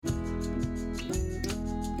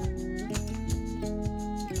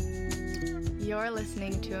You're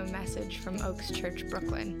listening to a message from Oaks Church,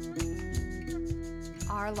 Brooklyn.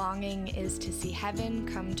 Our longing is to see heaven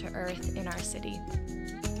come to earth in our city.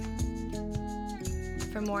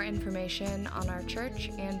 For more information on our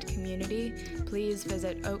church and community, please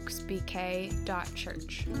visit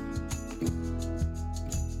oaksbk.church.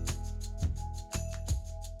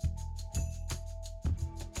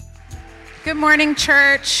 Good morning,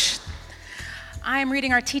 church. I'm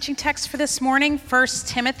reading our teaching text for this morning, 1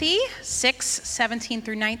 Timothy 6:17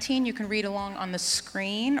 through 19. You can read along on the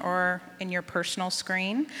screen or in your personal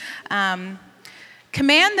screen.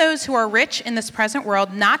 Command those who are rich in this present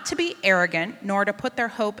world not to be arrogant, nor to put their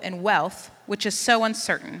hope in wealth, which is so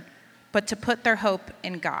uncertain, but to put their hope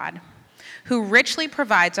in God, who richly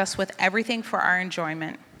provides us with everything for our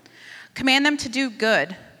enjoyment. Command them to do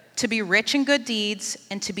good, to be rich in good deeds,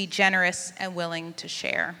 and to be generous and willing to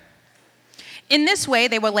share. In this way,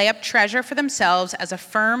 they will lay up treasure for themselves as a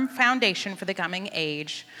firm foundation for the coming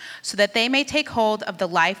age, so that they may take hold of the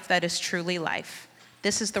life that is truly life.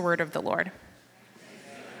 This is the word of the Lord.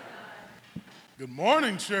 Good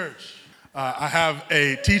morning, church. I have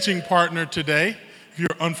a teaching partner today. If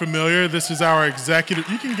you're unfamiliar, this is our executive.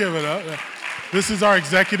 You can give it up. This is our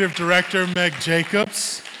executive director, Meg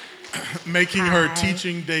Jacobs, making her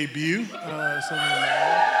teaching debut.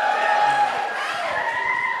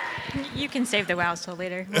 You can save the wows till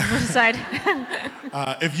later. We'll decide.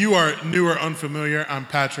 If you are new or unfamiliar, I'm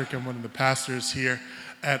Patrick. I'm one of the pastors here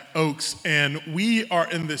at Oaks, and we are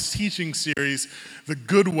in this teaching series, The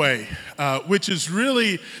Good Way, which is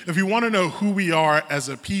really, if you want to know who we are as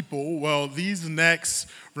a people, well, these next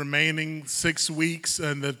remaining 6 weeks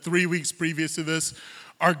and the 3 weeks previous to this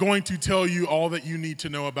are going to tell you all that you need to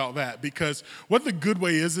know about that, because what the good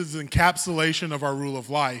way is an encapsulation of our rule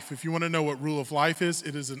of life. If you want to know what rule of life is,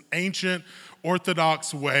 it is an ancient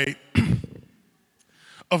orthodox way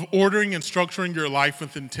of ordering and structuring your life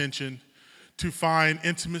with intention to find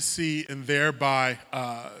intimacy and thereby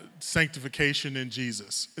sanctification in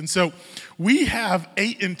Jesus. And so we have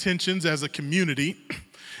 8 intentions as a community.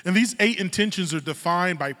 And these 8 intentions are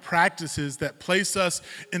defined by practices that place us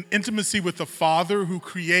in intimacy with the Father, who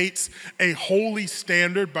creates a holy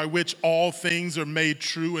standard by which all things are made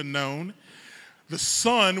true and known. The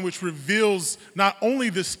Son, which reveals not only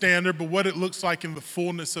the standard, but what it looks like in the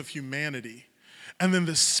fullness of humanity. And then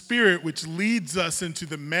the Spirit, which leads us into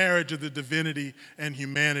the marriage of the divinity and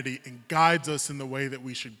humanity and guides us in the way that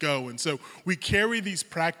we should go. And so we carry these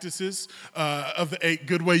practices of the 8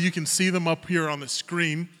 good way. You can see them up here on the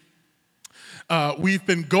screen. We've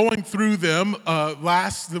been going through them.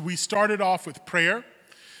 We started off with prayer,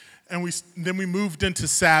 and then we moved into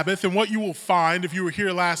Sabbath. And what you will find, if you were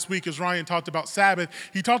here last week as Ryan talked about Sabbath,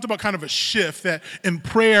 he talked about kind of a shift that in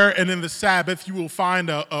prayer and in the Sabbath, you will find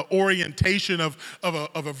a orientation of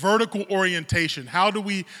a vertical orientation. How do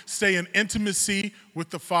we stay in intimacy with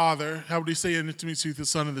the Father? How do we stay in intimacy with the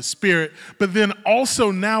Son and the Spirit? But then also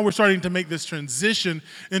now we're starting to make this transition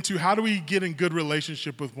into how do we get in good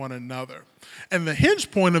relationship with one another? And the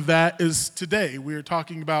hinge point of that is today. We are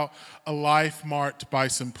talking about a life marked by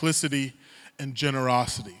simplicity and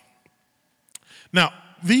generosity. Now,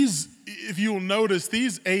 if you will notice,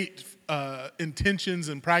 these 8 intentions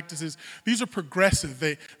and practices, these are progressive.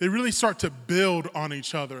 They really start to build on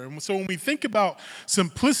each other. And so when we think about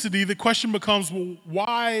simplicity, the question becomes, well,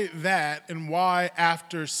 why that and why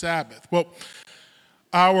after Sabbath? Well,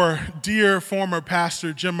 our dear former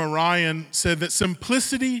pastor, Jim Ryan, said that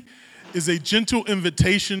simplicity is a gentle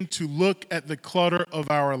invitation to look at the clutter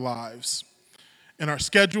of our lives and our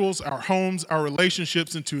schedules, our homes, our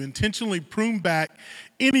relationships, and to intentionally prune back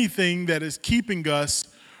anything that is keeping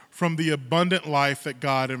us from the abundant life that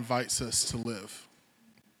God invites us to live.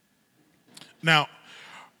 Now,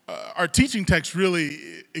 our teaching text really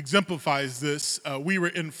exemplifies this. We were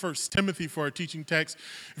in 1 Timothy for our teaching text.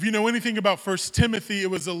 If you know anything about 1 Timothy,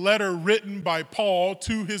 it was a letter written by Paul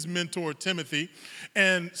to his mentor, Timothy.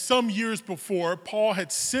 And some years before, Paul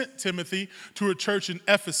had sent Timothy to a church in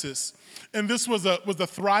Ephesus. And this was a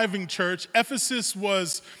thriving church. Ephesus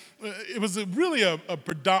was really a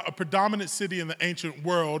predominant city in the ancient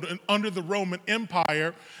world. And under the Roman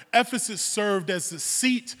Empire, Ephesus served as the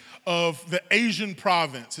seat of the Asian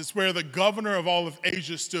province. It's where the governor of all of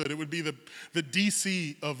Asia stood. It would be the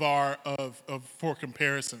DC for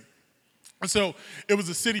comparison. And so it was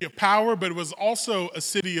a city of power, but it was also a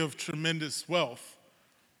city of tremendous wealth.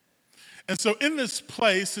 And so in this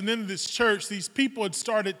place and in this church, these people had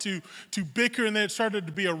started to bicker, and there had started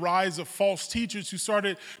to be a rise of false teachers who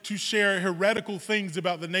started to share heretical things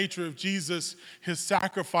about the nature of Jesus, his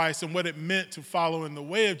sacrifice, and what it meant to follow in the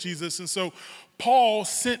way of Jesus. And so Paul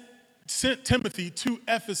sent Timothy to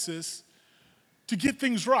Ephesus to get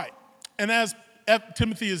things right. And as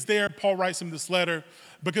Timothy is there, Paul writes him this letter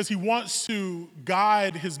because he wants to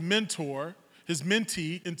guide his mentor, his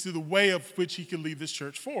mentee, into the way of which he can lead this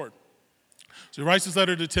church forward. So he writes this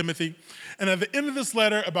letter to Timothy, and at the end of this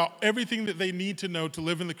letter, about everything that they need to know to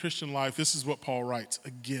live in the Christian life, this is what Paul writes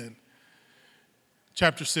again.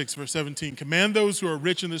 Chapter 6, verse 17, command those who are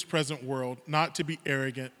rich in this present world not to be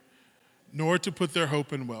arrogant, nor to put their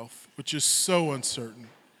hope in wealth, which is so uncertain,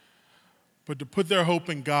 but to put their hope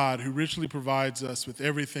in God, who richly provides us with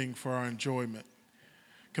everything for our enjoyment.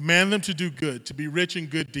 Command them to do good, to be rich in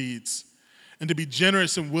good deeds, and to be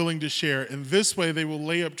generous and willing to share. In this way, they will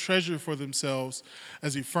lay up treasure for themselves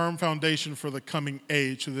as a firm foundation for the coming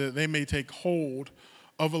age, so that they may take hold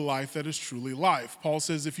of a life that is truly life. Paul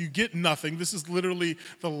says, if you get nothing, this is literally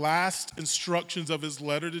the last instructions of his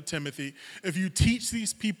letter to Timothy. If you teach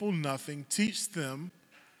these people nothing, teach them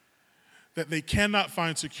that they cannot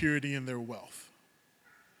find security in their wealth.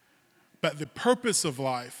 But the purpose of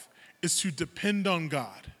life is to depend on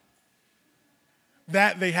God.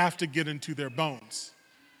 That they have to get into their bones.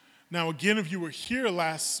 Now, again, if you were here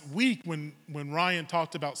last week when Ryan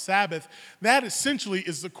talked about Sabbath, that essentially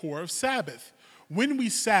is the core of Sabbath. When we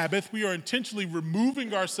Sabbath, we are intentionally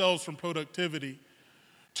removing ourselves from productivity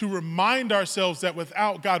to remind ourselves that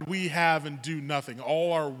without God, we have and do nothing.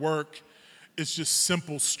 All our work is just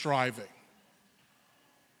simple striving.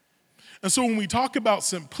 And so when we talk about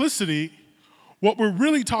simplicity, what we're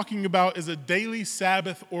really talking about is a daily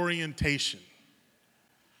Sabbath orientation.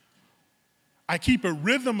 I keep a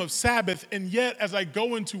rhythm of Sabbath, and yet as I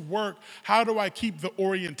go into work, how do I keep the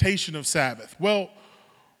orientation of Sabbath? Well,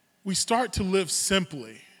 we start to live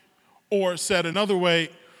simply, or said another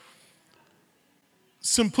way,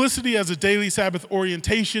 simplicity as a daily Sabbath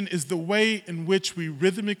orientation is the way in which we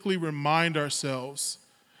rhythmically remind ourselves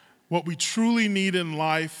what we truly need in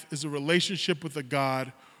life is a relationship with a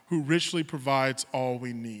God who richly provides all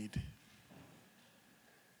we need.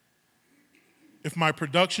 If my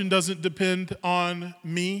production doesn't depend on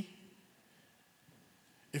me,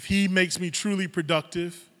 if he makes me truly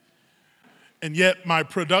productive, and yet my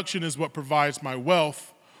production is what provides my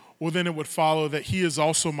wealth, well, then it would follow that he is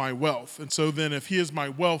also my wealth. And so then if he is my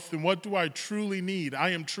wealth, then what do I truly need?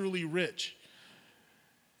 I am truly rich.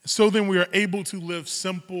 So then we are able to live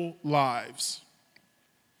simple lives.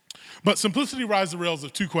 But simplicity rides the rails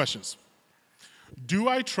of two questions. Do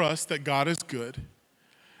I trust that God is good?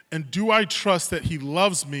 And do I trust that he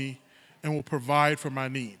loves me and will provide for my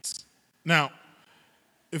needs? Now,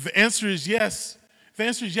 if the answer is yes,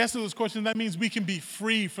 to those questions, that means we can be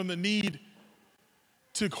free from the need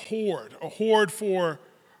to hoard for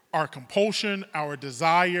our compulsion, our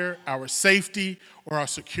desire, our safety, or our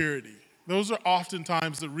security. Those are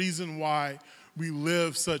oftentimes the reason why we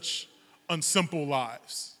live such unsimple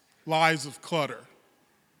lives of clutter,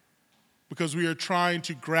 because we are trying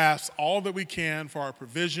to grasp all that we can for our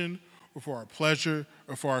provision or for our pleasure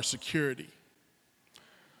or for our security.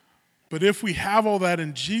 But if we have all that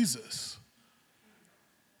in Jesus,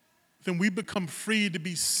 then we become free to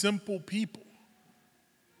be simple people.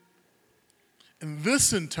 And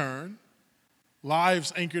this, in turn,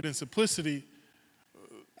 lives anchored in simplicity,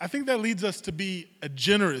 I think that leads us to be a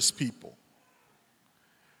generous people.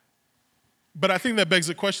 But I think that begs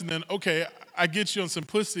the question then, okay, I get you on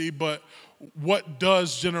simplicity, but what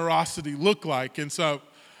does generosity look like? And so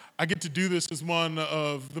I get to do this as one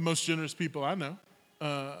of the most generous people I know,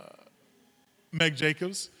 Meg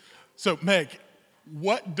Jacobs. So Meg,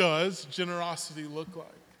 what does generosity look like?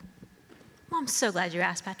 Well, I'm so glad you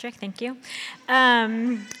asked, Patrick. Thank you.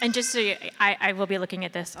 And just so I will be looking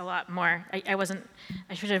at this a lot more.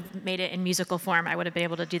 I should have made it in musical form. I would have been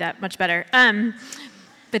able to do that much better.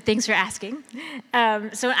 But thanks for asking.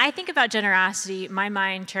 So when I think about generosity, my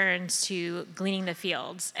mind turns to gleaning the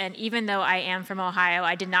fields. And even though I am from Ohio,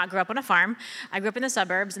 I did not grow up on a farm. I grew up in the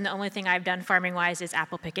suburbs, and the only thing I've done farming-wise is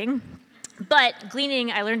apple picking. But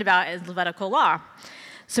gleaning, I learned about is Levitical law.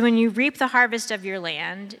 So when you reap the harvest of your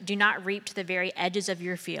land, do not reap to the very edges of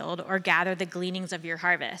your field or gather the gleanings of your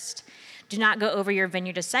harvest. Do not go over your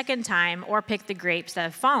vineyard a second time or pick the grapes that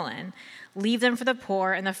have fallen. Leave them for the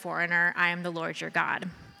poor and the foreigner. I am the Lord your God.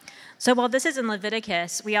 So while this is in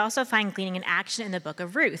Leviticus, we also find gleaning in action in the book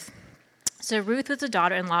of Ruth. So Ruth was the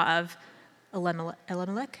daughter-in-law of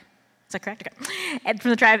Elimelech. Is that correct? Okay. And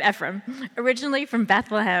from the tribe of Ephraim. Originally from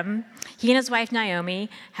Bethlehem, he and his wife Naomi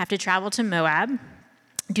have to travel to Moab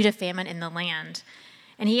due to famine in the land.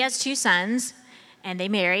 And he has 2 sons, and they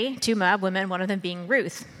marry 2 Moab women, one of them being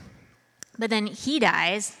Ruth. But then he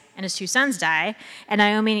dies, and his 2 sons die, and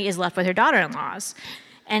Naomi is left with her daughter-in-laws.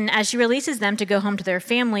 And as she releases them to go home to their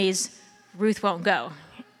families, Ruth won't go.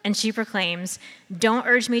 And she proclaims, "Don't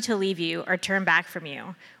urge me to leave you or turn back from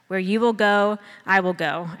you. Where you will go, I will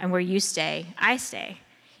go, and where you stay, I stay.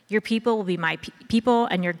 Your people will be my people,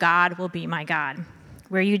 and your God will be my God.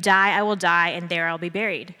 Where you die, I will die, and there I'll be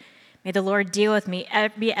buried. May the Lord deal with me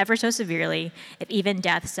ever so severely, if even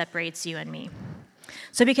death separates you and me."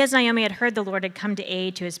 So because Naomi had heard the Lord had come to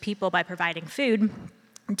aid to his people by providing food,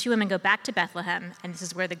 the two women go back to Bethlehem, and this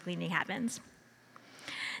is where the gleaning happens.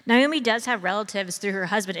 Naomi does have relatives through her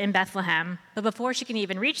husband in Bethlehem, but before she can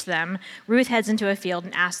even reach them, Ruth heads into a field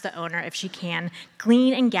and asks the owner if she can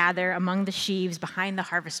glean and gather among the sheaves behind the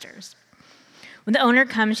harvesters. When the owner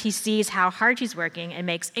comes, he sees how hard she's working and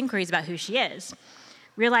makes inquiries about who she is.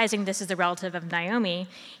 Realizing this is a relative of Naomi,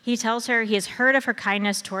 he tells her he has heard of her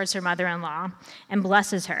kindness towards her mother-in-law and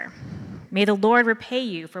blesses her. "May the Lord repay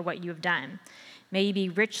you for what you have done. May you be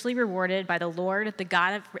richly rewarded by the Lord, the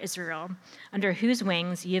God of Israel, under whose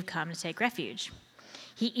wings you have come to take refuge."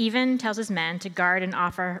 He even tells his men to guard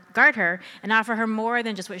her and offer her more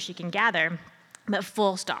than just what she can gather, but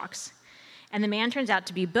full stalks. And the man turns out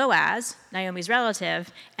to be Boaz, Naomi's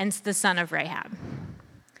relative, and the son of Rahab.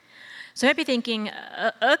 So you might be thinking,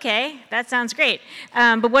 okay, that sounds great,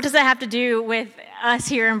 but what does that have to do with us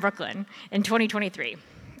here in Brooklyn in 2023?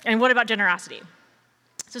 And what about generosity?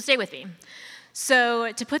 So stay with me.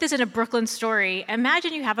 So to put this in a Brooklyn story,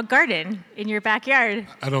 imagine you have a garden in your backyard.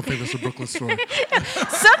 I don't think that's a Brooklyn story.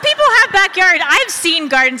 Some people have backyard. I've seen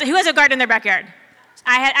gardens. Who has a garden in their backyard?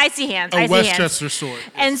 I see hands. A Westchester story.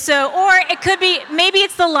 And so, or it could be, maybe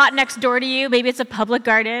it's the lot next door to you. Maybe it's a public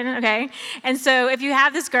garden, okay? And so if you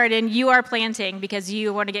have this garden, you are planting because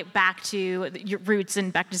you want to get back to your roots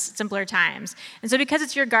and back to simpler times. And so because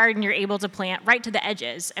it's your garden, you're able to plant right to the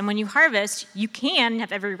edges. And when you harvest, you can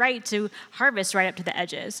have every right to harvest right up to the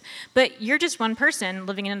edges. But you're just one person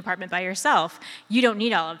living in an apartment by yourself. You don't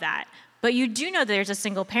need all of that. But you do know that there's a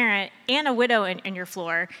single parent and a widow in your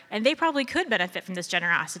floor, and they probably could benefit from this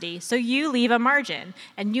generosity. So you leave a margin,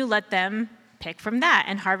 and you let them pick from that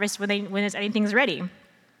and harvest when anything's ready.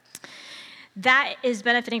 That is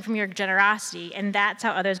benefiting from your generosity, and that's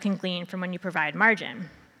how others can glean from when you provide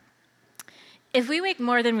margin. If we make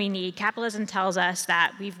more than we need, capitalism tells us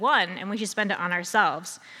that we've won and we should spend it on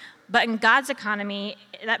ourselves. But in God's economy,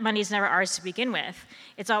 that money is never ours to begin with.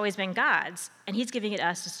 It's always been God's, and he's giving it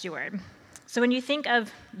us to steward. So when you think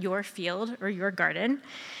of your field or your garden,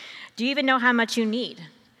 do you even know how much you need?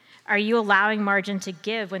 Are you allowing margin to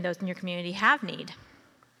give when those in your community have need?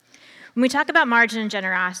 When we talk about margin and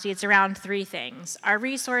generosity, it's around three things: our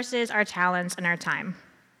resources, our talents, and our time.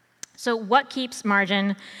 So what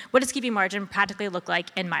does keeping margin practically look like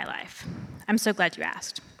in my life? I'm so glad you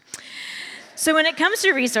asked. So when it comes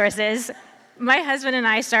to resources, my husband and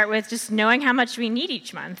I start with just knowing how much we need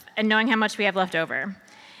each month and knowing how much we have left over.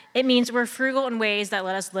 It means we're frugal in ways that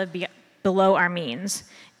let us live below our means.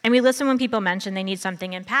 And we listen when people mention they need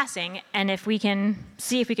something in passing, and if we can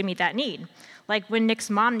meet that need. Like when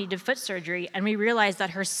Nick's mom needed foot surgery, and we realized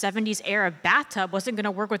that her 70s era bathtub wasn't going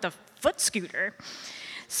to work with a foot scooter.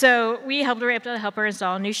 So we were able to help her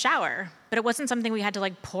install a new shower. But it wasn't something we had to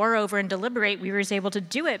pore over and deliberate. We were just able to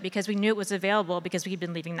do it because we knew it was available because we'd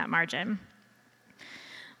been leaving that margin.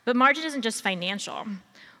 But margin isn't just financial.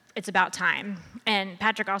 It's about time. And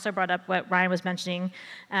Patrick also brought up what Ryan was mentioning,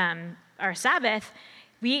 our Sabbath.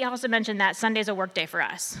 We also mentioned that Sunday's a work day for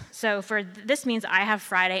us. So this means I have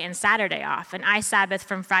Friday and Saturday off, and I Sabbath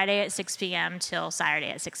from Friday at 6 p.m. till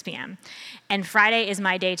Saturday at 6 p.m. And Friday is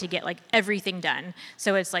my day to get everything done.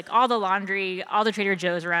 So it's all the laundry, all the Trader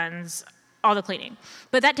Joe's runs, all the cleaning.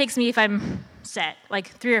 But that takes me, if I'm set,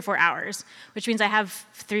 3 or 4 hours, which means I have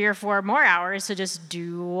 3 or 4 more hours to just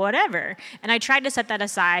do whatever. And I tried to set that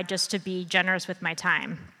aside just to be generous with my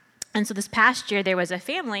time. And so this past year, there was a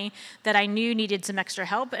family that I knew needed some extra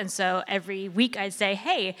help, and so every week I'd say,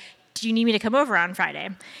 hey, do you need me to come over on Friday?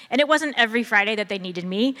 And it wasn't every Friday that they needed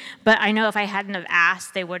me, but I know if I hadn't have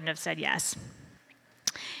asked, they wouldn't have said yes.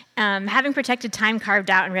 Having protected time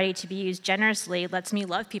carved out and ready to be used generously lets me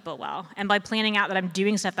love people well. And by planning out that I'm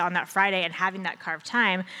doing stuff on that Friday and having that carved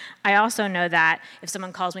time, I also know that if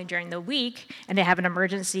someone calls me during the week and they have an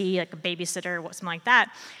emergency, like a babysitter or something like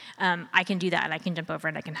that, I can do that and I can jump over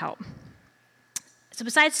and I can help. So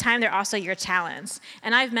besides time, there are also your talents.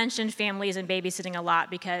 And I've mentioned families and babysitting a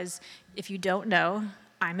lot because if you don't know,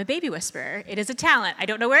 I'm a baby whisperer. It is a talent. I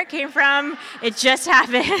don't know where it came from. It just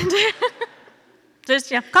happened.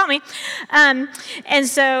 Just call me. But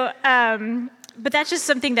that's just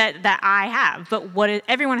something that I have. But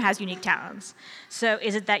everyone has unique talents. So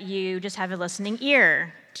is it that you just have a listening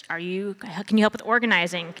ear? Can you help with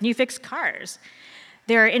organizing? Can you fix cars?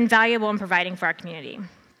 They're invaluable in providing for our community.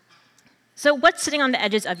 So what's sitting on the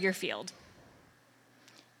edges of your field?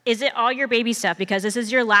 Is it all your baby stuff because this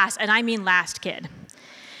is your last, and I mean last kid?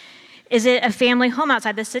 Is it a family home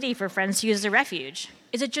outside the city for friends to use as a refuge?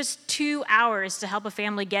 Is it just 2 hours to help a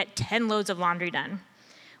family get 10 loads of laundry done?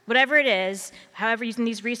 Whatever it is, however, using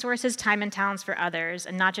these resources, time, and talents for others,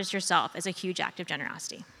 and not just yourself, is a huge act of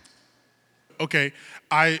generosity. Okay,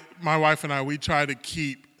 my wife and I, we try to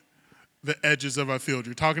keep the edges of our field.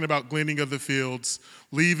 You're talking about gleaning of the fields,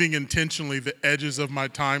 leaving intentionally the edges of my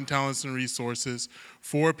time, talents, and resources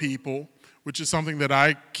for people, which is something that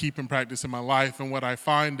I keep in practice in my life. And what I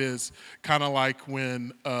find is kind of like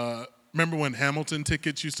when, remember when Hamilton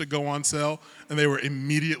tickets used to go on sale and they were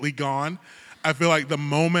immediately gone? I feel like the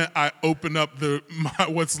moment I open up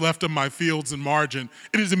what's left of my fields and margin,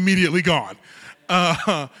 it is immediately gone.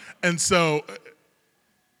 And so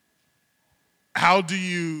how do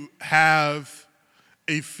you have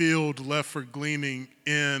a field left for gleaning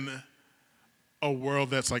in a world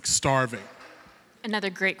that's like starving? Another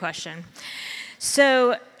great question.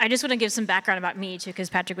 So I just want to give some background about me, too, because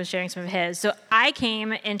Patrick was sharing some of his. So I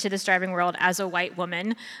came into the starving world as a white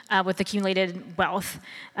woman with accumulated wealth,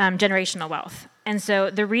 generational wealth. And so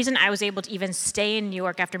the reason I was able to even stay in New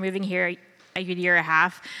York after moving here a year and a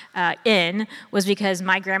half was because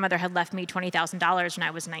my grandmother had left me $20,000 when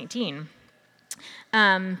I was 19.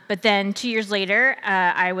 But then 2 years later,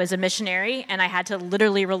 I was a missionary, and I had to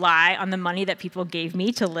literally rely on the money that people gave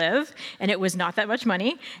me to live, and it was not that much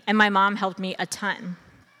money, and my mom helped me a ton.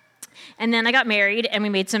 And then I got married, and we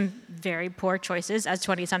made some very poor choices as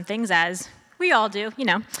 20-somethings, as we all do,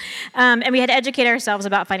 and we had to educate ourselves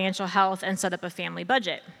about financial health and set up a family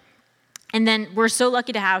budget. And then we're so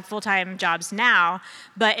lucky to have full-time jobs now,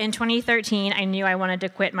 but in 2013, I knew I wanted to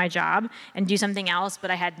quit my job and do something else, but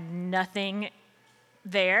I had nothing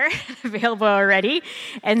there available already.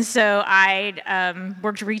 And so I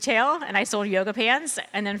worked retail, and I sold yoga pants.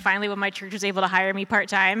 And then finally, when my church was able to hire me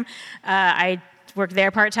part-time, I worked there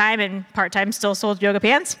part-time, and part-time still sold yoga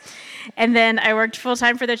pants. And then I worked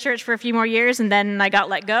full-time for the church for a few more years, and then I got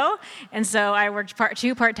let go. And so I worked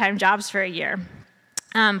two part-time jobs for a year.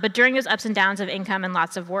 But during those ups and downs of income and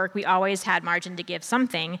lots of work, we always had margin to give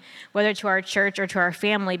something, whether to our church or to our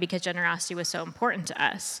family, because generosity was so important to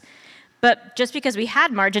us. But just because we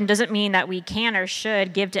had margin doesn't mean that we can or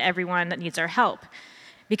should give to everyone that needs our help.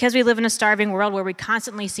 Because we live in a starving world where we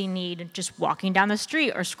constantly see need just walking down the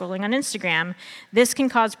street or scrolling on Instagram, this can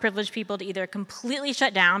cause privileged people to either completely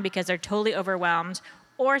shut down because they're totally overwhelmed,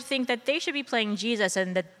 or think that they should be playing Jesus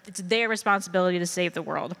and that it's their responsibility to save the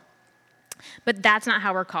world. But that's not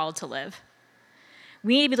how we're called to live.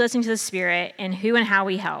 We need to be listening to the Spirit in who and how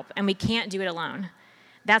we help, and we can't do it alone.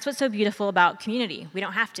 That's what's so beautiful about community. We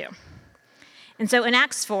don't have to. And so in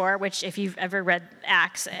Acts 4, which if you've ever read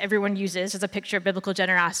Acts, everyone uses as a picture of biblical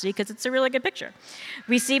generosity because it's a really good picture,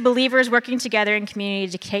 we see believers working together in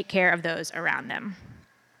community to take care of those around them.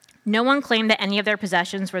 No one claimed that any of their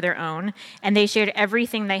possessions were their own, and they shared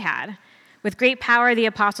everything they had. With great power, the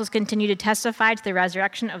apostles continued to testify to the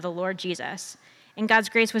resurrection of the Lord Jesus. And God's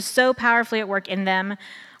grace was so powerfully at work in them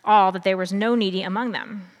all that there was no needy among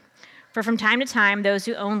them. For from time to time, those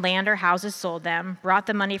who owned land or houses sold them, brought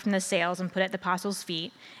the money from the sales, and put it at the apostles'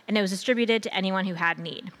 feet, and it was distributed to anyone who had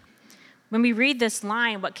need. When we read this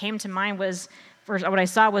line, what came to mind was, what I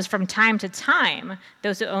saw was from time to time,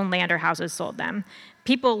 those who owned land or houses sold them.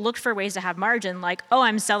 People looked for ways to have margin, like, oh,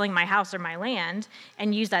 I'm selling my house or my land,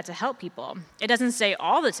 and use that to help people. It doesn't say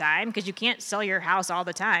all the time, because you can't sell your house all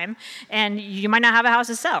the time, and you might not have a house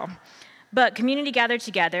to sell. But community gathered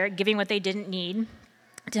together, giving what they didn't need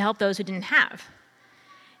to help those who didn't have.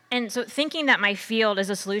 And so thinking that my field is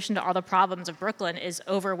a solution to all the problems of Brooklyn is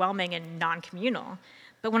overwhelming and non-communal.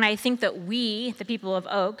 But when I think that we, the people of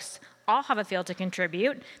Oaks, all have a field to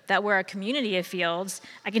contribute, that we're a community of fields,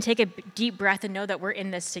 I can take a deep breath and know that we're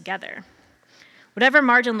in this together. Whatever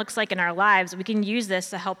margin looks like in our lives, we can use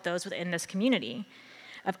this to help those within this community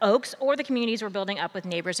of Oaks or the communities we're building up with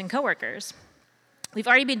neighbors and coworkers. We've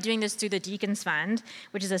already been doing this through the Deacons Fund,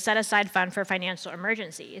 which is a set-aside fund for financial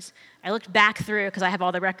emergencies. I looked back through, because I have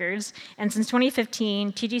all the records, and since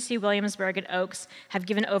 2015, TGC Williamsburg and Oaks have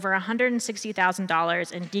given over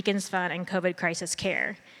 $160,000 in Deacons Fund and COVID crisis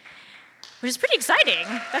care, which is pretty exciting.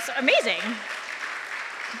 That's amazing.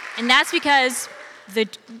 And that's because the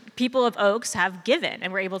people of Oaks have given,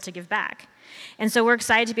 and we're able to give back. And so we're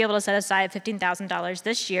excited to be able to set aside $15,000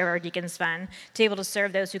 this year, our Deacons Fund, to be able to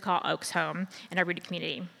serve those who call Oaks home in our rooted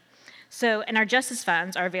community. So, and our Justice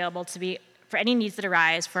Funds are available to be for any needs that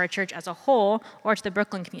arise for our church as a whole or to the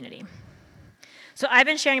Brooklyn community. So I've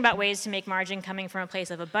been sharing about ways to make margin coming from a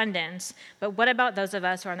place of abundance, but what about those of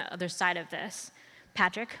us who are on the other side of this?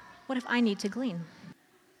 Patrick, what if I need to glean?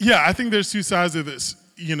 Yeah, I think there's two sides of this.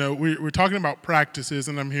 You know, we're talking about practices,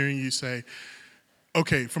 and I'm hearing you say,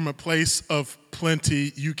 okay, from a place of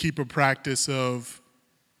plenty, you keep a practice of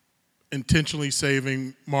intentionally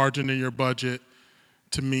saving margin in your budget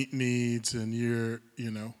to meet needs, and you're,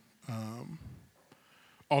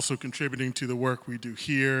 also contributing to the work we do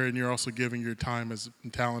here, and you're also giving your time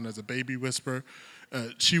and talent as a baby whisperer.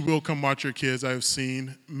 She will come watch your kids. I've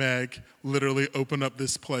seen Meg literally open up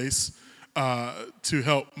this place to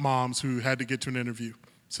help moms who had to get to an interview.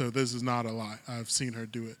 So this is not a lie. I've seen her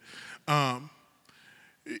do it. And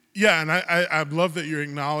I love that you're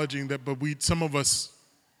acknowledging that, but some of us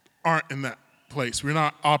aren't in that place. We're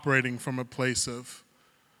not operating from a place of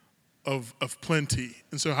plenty.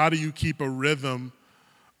 And so how do you keep a rhythm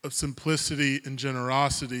of simplicity and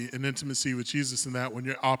generosity and intimacy with Jesus in that when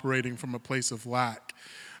you're operating from a place of lack?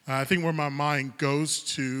 I think where my mind goes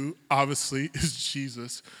to, obviously, is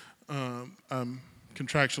Jesus. I'm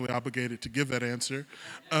contractually obligated to give that answer.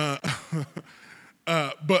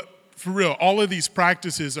 But for real, all of these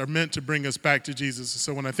practices are meant to bring us back to Jesus.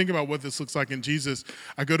 So when I think about what this looks like in Jesus,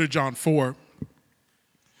 I go to John 4,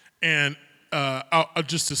 and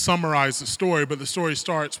just to summarize the story, but the story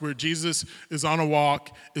starts where Jesus is on a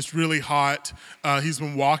walk. It's really hot. He's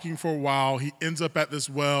been walking for a while. He ends up at this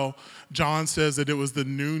well. John says that it was the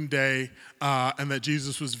noonday and that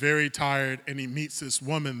Jesus was very tired, and he meets this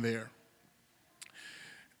woman there.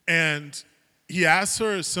 And he asks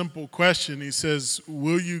her a simple question. He says,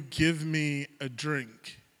 "Will you give me a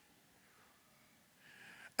drink?"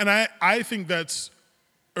 And I think that's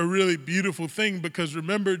a really beautiful thing, because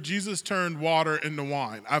remember, Jesus turned water into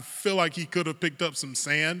wine. I feel like he could have picked up some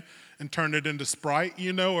sand and turned it into Sprite,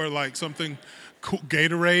 or like something cool,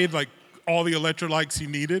 Gatorade, like all the electrolytes he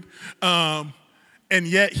needed. And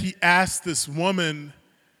yet he asked this woman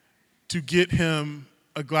to get him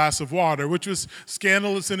a glass of water, which was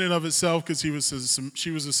scandalous in and of itself, because she was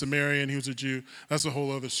a Samaritan, he was a Jew. That's a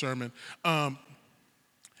whole other sermon. But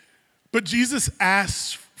Jesus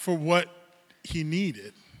asked for what he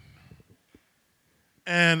needed.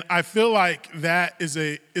 And I feel like that is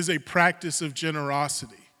a practice of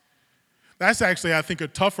generosity. That's actually, I think, a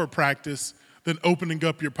tougher practice than opening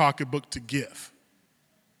up your pocketbook to give.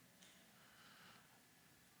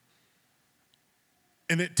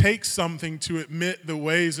 And it takes something to admit the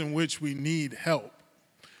ways in which we need help.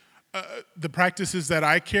 The practices that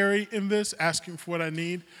I carry in this, asking for what I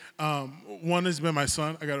need, one has been my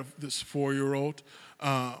son. I got this 4-year-old.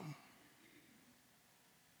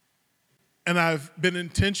 And I've been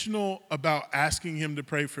intentional about asking him to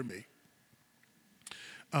pray for me.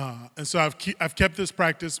 And so I've kept this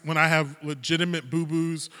practice. When I have legitimate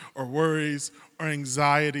boo-boos or worries or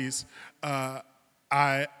anxieties,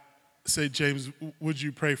 I say, "James, would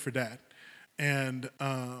you pray for Dad?" And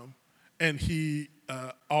he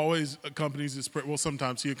always accompanies his prayer. Well,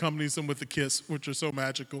 sometimes he accompanies them with a kiss, which are so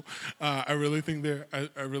magical. I really think they're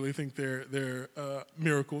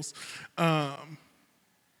miracles.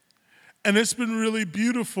 And it's been really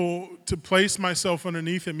beautiful to place myself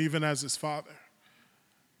underneath him, even as his father.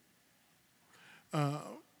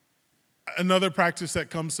 Another practice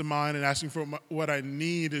that comes to mind in asking for what I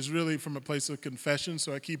need is really from a place of confession.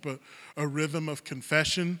 So I keep a rhythm of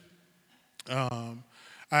confession. I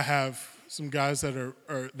have some guys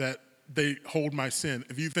that they hold my sin.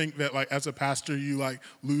 If you think that, like, as a pastor you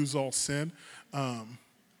lose all sin,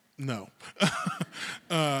 no.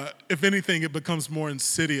 If anything, it becomes more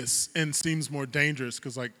insidious and seems more dangerous,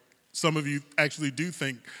 because some of you actually do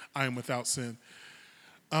think I am without sin.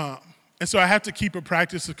 And so I have to keep a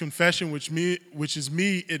practice of confession, which is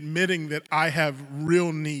me admitting that I have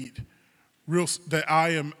real need, that I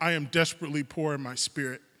am desperately poor in my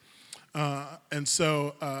spirit. And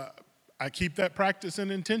so I keep that practice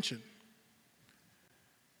in intention.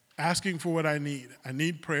 Asking for what I need. I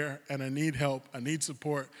need prayer, and I need help. I need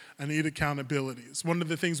support. I need accountability. It's one of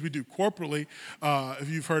the things we do corporately. If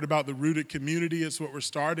you've heard about the rooted community, it's what we're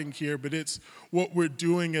starting here, but it's what we're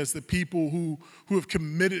doing as the people who have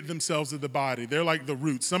committed themselves to the body. They're like the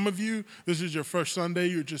roots. Some of you, this is your first Sunday,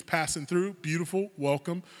 you're just passing through. Beautiful,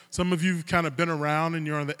 welcome. Some of you have kind of been around and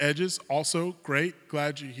you're on the edges. Also, great,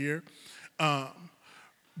 glad you're here.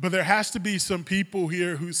 But there has to be some people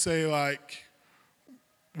here who say,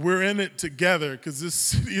 we're in it together, because this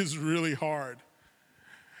city is really hard.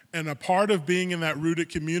 And a part of being in that rooted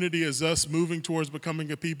community is us moving towards becoming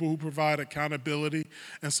a people who provide accountability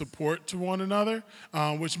and support to one another,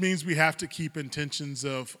 which means we have to keep intentions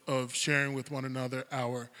of sharing with one another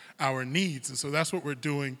our needs. And so that's what we're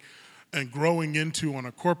doing and growing into on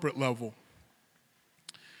a corporate level.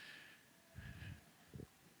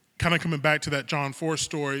 kind of coming back to that John 4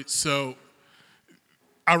 story, so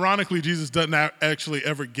ironically, Jesus doesn't actually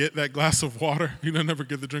ever get that glass of water. He doesn't ever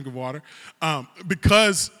get the drink of water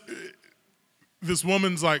because this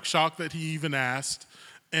woman's like shocked that he even asked.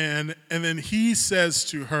 And then he says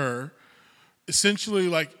to her, essentially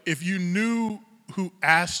like, if you knew who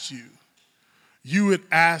asked you, you would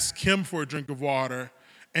ask him for a drink of water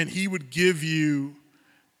and he would have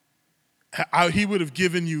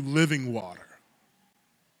given you living water.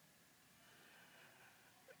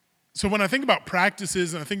 So when I think about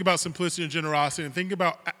practices and I think about simplicity and generosity and think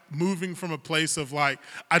about moving from a place of like,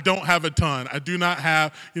 I don't have a ton, I do not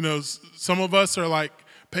have, some of us are like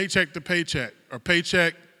paycheck to paycheck or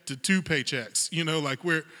paycheck to 2 paychecks, like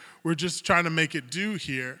we're just trying to make it do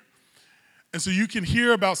here. And so you can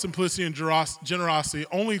hear about simplicity and generosity,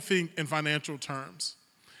 only think in financial terms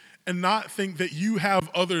and not think that you have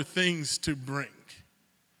other things to bring.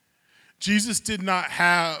 Jesus did not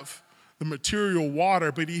have the material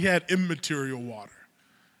water, but he had immaterial water.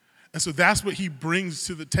 And so that's what he brings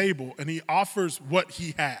to the table, and he offers what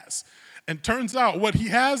he has. And turns out what he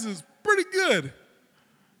has is pretty good.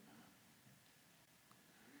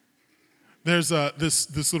 There's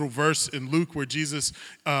this little verse in Luke where Jesus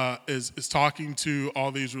is talking to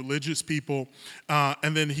all these religious people,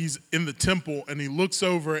 and then he's in the temple, and he looks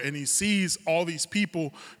over and he sees all these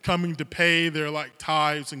people coming to pay their like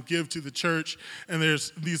tithes and give to the church, and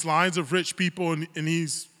there's these lines of rich people, and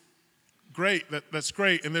he's great. That's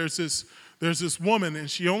great. And there's this woman, and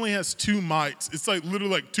she only has 2 mites. It's like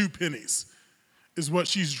literally like 2 pennies is what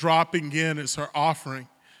she's dropping in as her offering.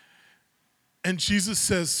 And Jesus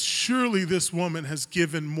says, surely this woman has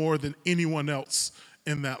given more than anyone else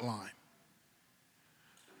in that line.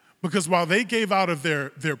 Because while they gave out of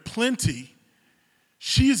their plenty,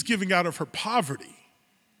 she is giving out of her poverty.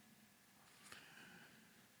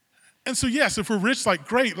 And so yes, if we're rich, like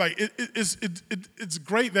great, like it's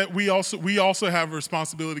great that we also have a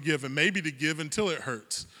responsibility to give, and maybe to give until it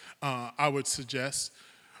hurts, I would suggest.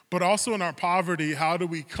 But also in our poverty, how do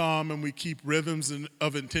we come and we keep rhythms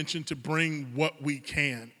of intention to bring what we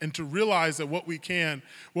can, and to realize that what we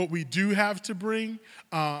do have to bring,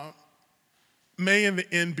 may in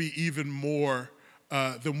the end be even more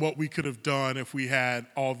than what we could have done if we had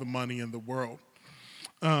all the money in the world.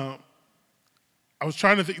 I was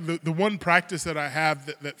trying to think, the one practice that I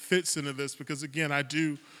have that fits into this, because again, I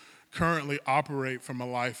do currently operate from a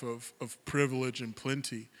life of privilege and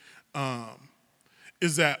plenty,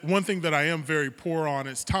 is that one thing that I am very poor on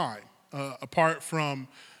is time. Apart from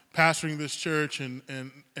pastoring this church and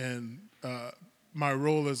my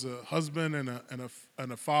role as a husband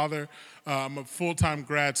and a father, I'm a full-time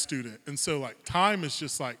grad student, and so like time is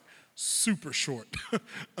just like super short.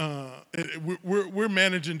 We're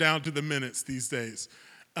managing down to the minutes these days,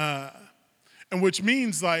 and which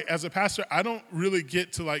means like as a pastor, I don't really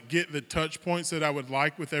get to like get the touch points that I would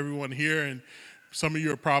like with everyone here. And some of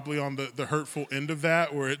you are probably on the hurtful end of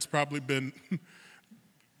that, where it's probably been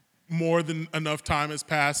more than enough time has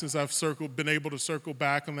passed since I've been able to circle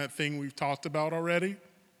back on that thing we've talked about already.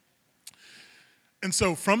 And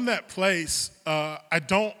so from that place, I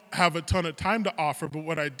don't have a ton of time to offer, but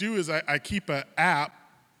what I do is I keep an app.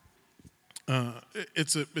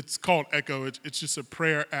 It's called Echo. It's just a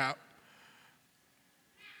prayer app.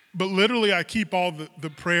 But literally I keep all the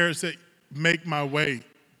prayers that make my way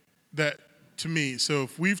to me. So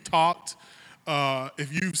if we've talked,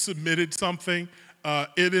 if you've submitted something,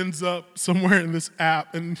 it ends up somewhere in this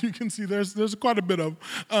app, and you can see there's quite a bit of.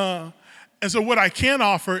 And so what I can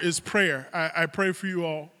offer is prayer. I pray for you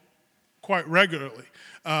all quite regularly,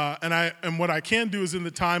 and what I can do is in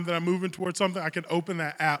the time that I'm moving towards something, I can open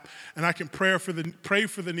that app and I can pray for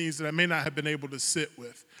the needs that I may not have been able to sit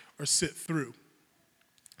with or sit through.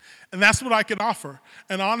 And that's what I can offer.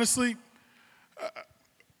 And honestly,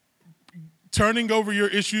 turning over your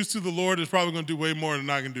issues to the Lord is probably going to do way more than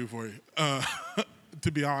I can do for you,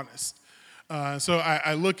 to be honest. So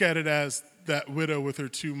I look at it as that widow with her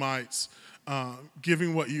 2 mites,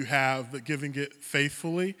 giving what you have, but giving it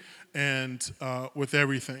faithfully and with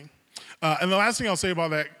everything. And the last thing I'll say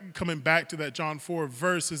about that, coming back to that John 4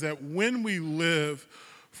 verse, is that when we live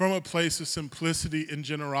from a place of simplicity and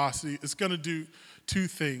generosity, it's going to do 2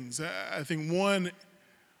 things. I think one,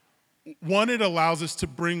 it allows us to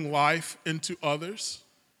bring life into others,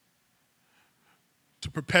 to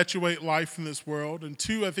perpetuate life in this world. And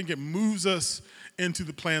 2, I think it moves us into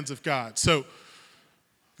the plans of God. So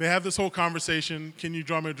they have this whole conversation, can you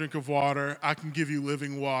draw me a drink of water? I can give you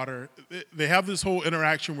living water. They have this whole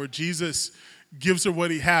interaction where Jesus gives her what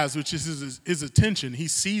he has, which is his attention. He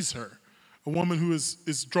sees her, a woman who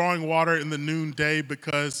is drawing water in the noonday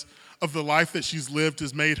because of the life that she's lived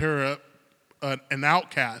has made her an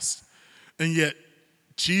outcast. And yet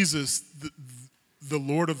Jesus, the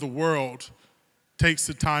Lord of the world, takes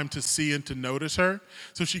the time to see and to notice her.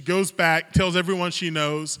 So she goes back, tells everyone she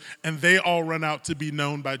knows, and they all run out to be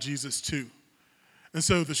known by Jesus too. And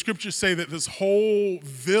so the scriptures say that this whole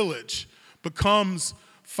village becomes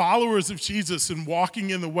followers of Jesus and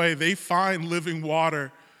walking in the way. They find living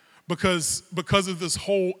water because of this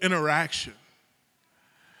whole interaction.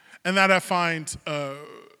 And that I find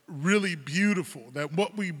really beautiful, that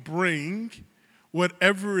what we bring,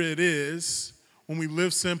 whatever it is, when we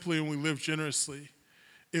live simply and we live generously,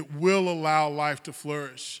 it will allow life to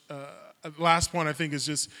flourish. Last point, I think, is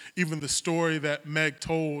just even the story that Meg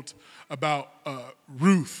told about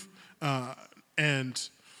Ruth and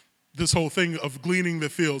this whole thing of gleaning the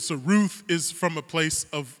field. So Ruth is from a place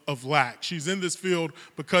of lack. She's in this field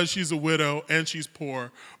because she's a widow and she's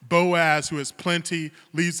poor. Boaz, who has plenty,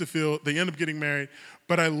 leaves the field. They end up getting married.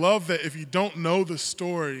 But I love that if you don't know the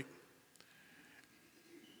story,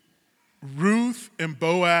 Ruth and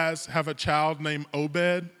Boaz have a child named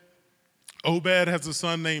Obed. Obed has a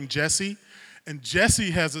son named Jesse. And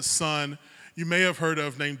Jesse has a son you may have heard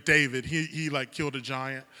of named David. He killed a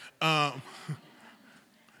giant. And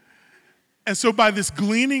so by this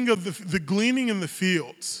gleaning of the gleaning in the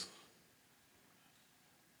fields,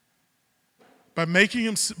 by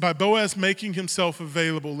Boaz making himself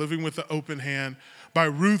available, living with an open hand, by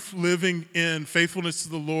Ruth living in faithfulness to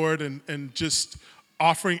the Lord and just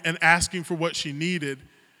offering and asking for what she needed,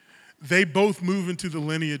 they both move into the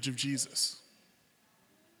lineage of Jesus.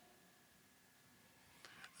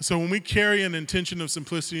 So when we carry an intention of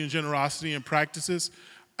simplicity and generosity and practices,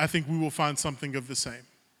 I think we will find something of the same.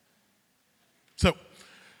 So,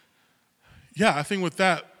 yeah, I think with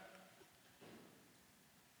that,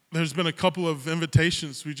 there's been a couple of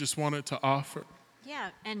invitations we just wanted to offer. Yeah,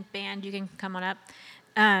 and band, you can come on up.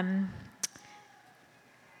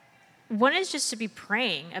 One is just to be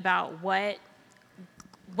praying about what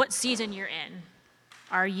season you're in.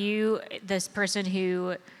 Are you this person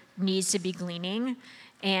who needs to be gleaning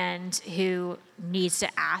and who needs to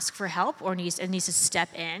ask for help or needs to step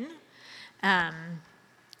in?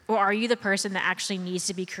 Or are you the person that actually needs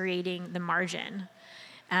to be creating the margin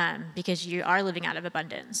because you are living out of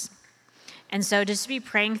abundance? And so just to be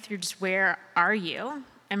praying through just where are you,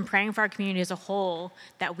 and praying for our community as a whole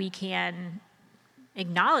that we can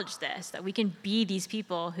acknowledge this, that we can be these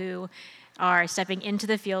people who are stepping into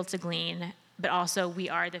the field to glean, but also we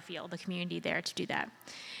are the field, the community there to do that.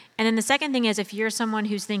 And then the second thing is, if you're someone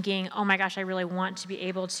who's thinking, oh my gosh, I really want to be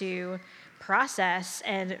able to process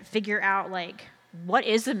and figure out what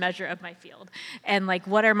is the measure of my field, and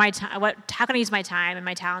what are my how can I use my time and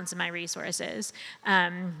my talents and my resources?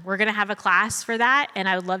 We're going to have a class for that, and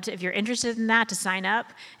I would love to, if you're interested in that, to sign up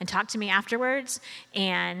and talk to me afterwards,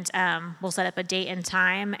 and we'll set up a date and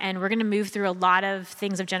time, and we're going to move through a lot of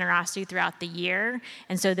things of generosity throughout the year,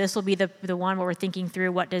 and so this will be the one where we're thinking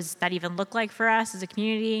through what does that even look like for us as a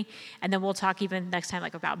community, and then we'll talk even next time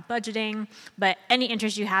about budgeting. But any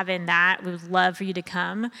interest you have in that, we would love for you to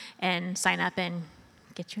come and sign up and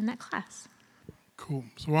get you in that class. Cool.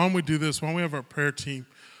 So why don't we do this? Why don't we have our prayer team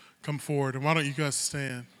come forward, and why don't you guys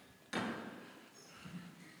stand?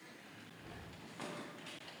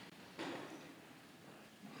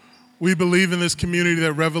 We believe in this community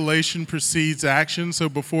that revelation precedes action. So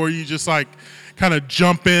before you just kind of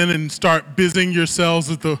jump in and start busying yourselves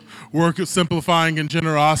with the work of simplifying and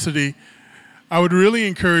generosity, I would really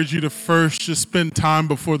encourage you to first just spend time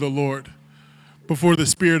before the Lord, before the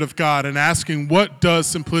Spirit of God, and asking, what does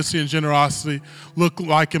simplicity and generosity look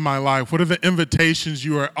like in my life? What are the invitations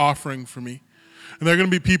you are offering for me? And there are going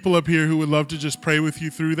to be people up here who would love to just pray with you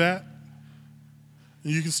through that.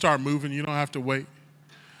 And you can start moving. You don't have to wait.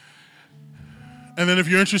 And then if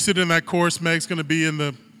you're interested in that course, Meg's going to be in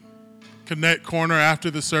the Connect corner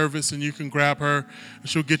after the service, and you can grab her, and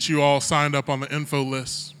she'll get you all signed up on the info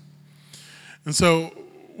list. And so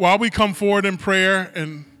while we come forward in prayer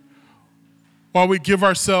and while we give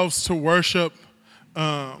ourselves to worship,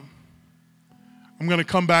 I'm going to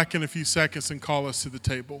come back in a few seconds and call us to the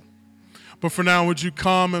table. But for now, would you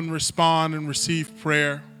come and respond and receive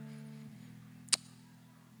prayer?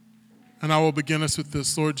 And I will begin us with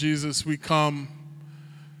this. Lord Jesus, we come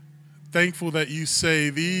thankful that you say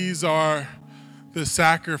these are the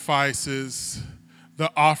sacrifices,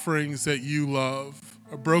 the offerings that you love,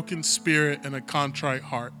 a broken spirit and a contrite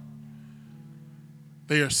heart.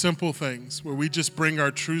 They are simple things where we just bring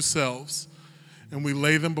our true selves and we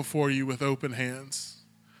lay them before you with open hands.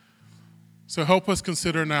 So help us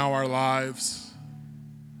consider now our lives.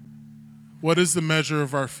 What is the measure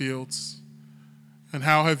of our fields? And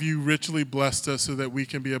how have you richly blessed us so that we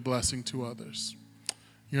can be a blessing to others?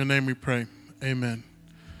 In your name we pray. Amen.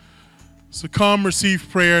 So come receive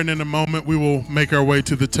prayer, and in a moment we will make our way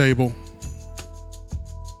to the table.